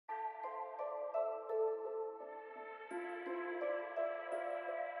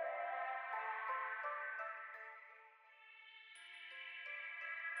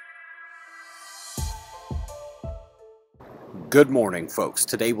Good morning, folks.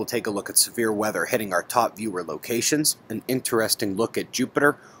 Today we'll take a look at severe weather hitting our top viewer locations, an interesting look at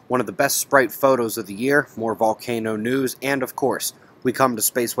Jupiter, one of the best sprite photos of the year, more volcano news, and of course, we come to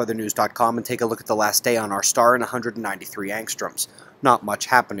spaceweathernews.com and take a look at the last day on our star in 193 angstroms. Not much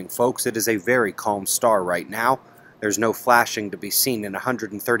happening, folks. It is a very calm star right now. There's no flashing to be seen in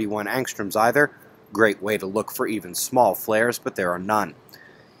 131 angstroms either. Great way to look for even small flares, but there are none.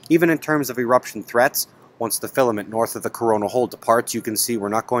 Even in terms of eruption threats, once the filament north of the coronal hole departs, you can see we're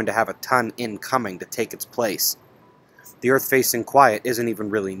not going to have a ton incoming to take its place. The Earth-facing quiet isn't even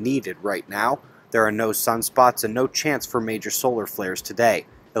really needed right now. There are no sunspots and no chance for major solar flares today,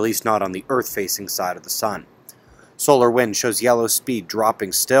 at least not on the Earth-facing side of the sun. Solar wind shows yellow speed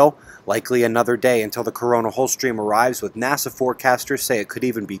dropping still, likely another day until the coronal hole stream arrives, with NASA forecasters say it could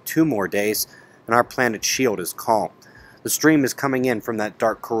even be 2 more days, and our planet's shield is calm. The stream is coming in from that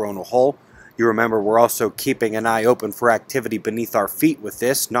dark coronal hole. You remember we're also keeping an eye open for activity beneath our feet with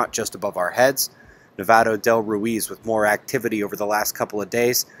this, not just above our heads. Nevado del Ruiz with more activity over the last couple of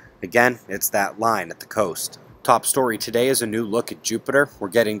days. Again, it's that line at the coast. Top story today is a new look at Jupiter. We're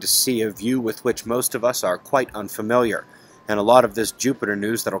getting to see a view with which most of us are quite unfamiliar. And a lot of this Jupiter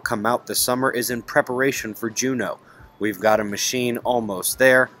news that'll come out this summer is in preparation for Juno. We've got a machine almost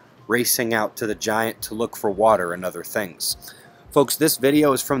there, racing out to the giant to look for water and other things. Folks, this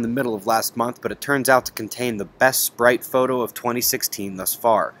video is from the middle of last month, but it turns out to contain the best sprite photo of 2016 thus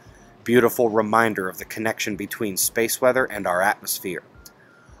far. Beautiful reminder of the connection between space weather and our atmosphere.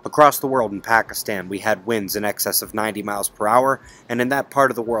 Across the world in Pakistan, we had winds in excess of 90 miles per hour, and in that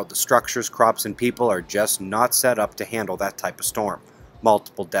part of the world, the structures, crops, and people are just not set up to handle that type of storm.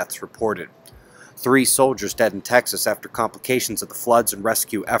 Multiple deaths reported. 3 soldiers dead in Texas after complications of the floods and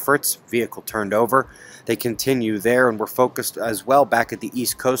rescue efforts. Vehicle turned over. They continue there, and we're focused as well back at the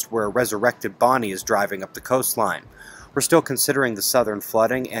East Coast where a resurrected Bonnie is driving up the coastline. We're still considering the southern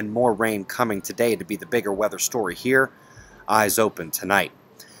flooding and more rain coming today to be the bigger weather story here. Eyes open tonight.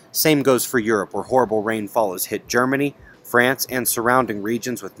 Same goes for Europe, where horrible rainfall has hit Germany, France, and surrounding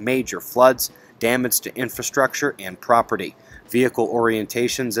regions with major floods, damage to infrastructure and property. Vehicle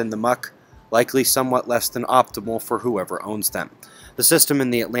orientations in the muck, likely somewhat less than optimal for whoever owns them. The system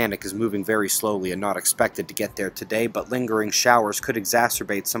in the Atlantic is moving very slowly and not expected to get there today, but lingering showers could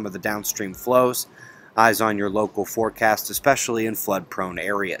exacerbate some of the downstream flows. Eyes on your local forecast, especially in flood-prone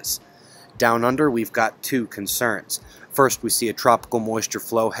areas. Down under, we've got 2 concerns. First, we see a tropical moisture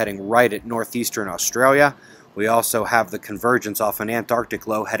flow heading right at northeastern Australia. We also have the convergence off an Antarctic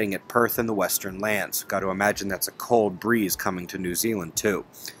low heading at Perth and the western lands. Got to imagine that's a cold breeze coming to New Zealand too.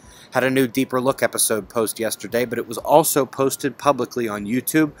 Had a new Deeper Look episode post yesterday, but it was also posted publicly on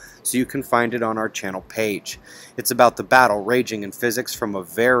YouTube, so you can find it on our channel page. It's about the battle raging in physics from a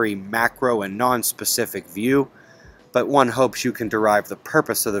very macro and non-specific view, but one hopes you can derive the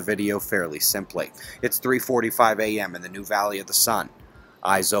purpose of the video fairly simply. It's 3:45 a.m. in the new Valley of the Sun.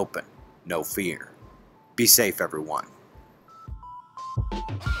 Eyes open, no fear. Be safe, everyone.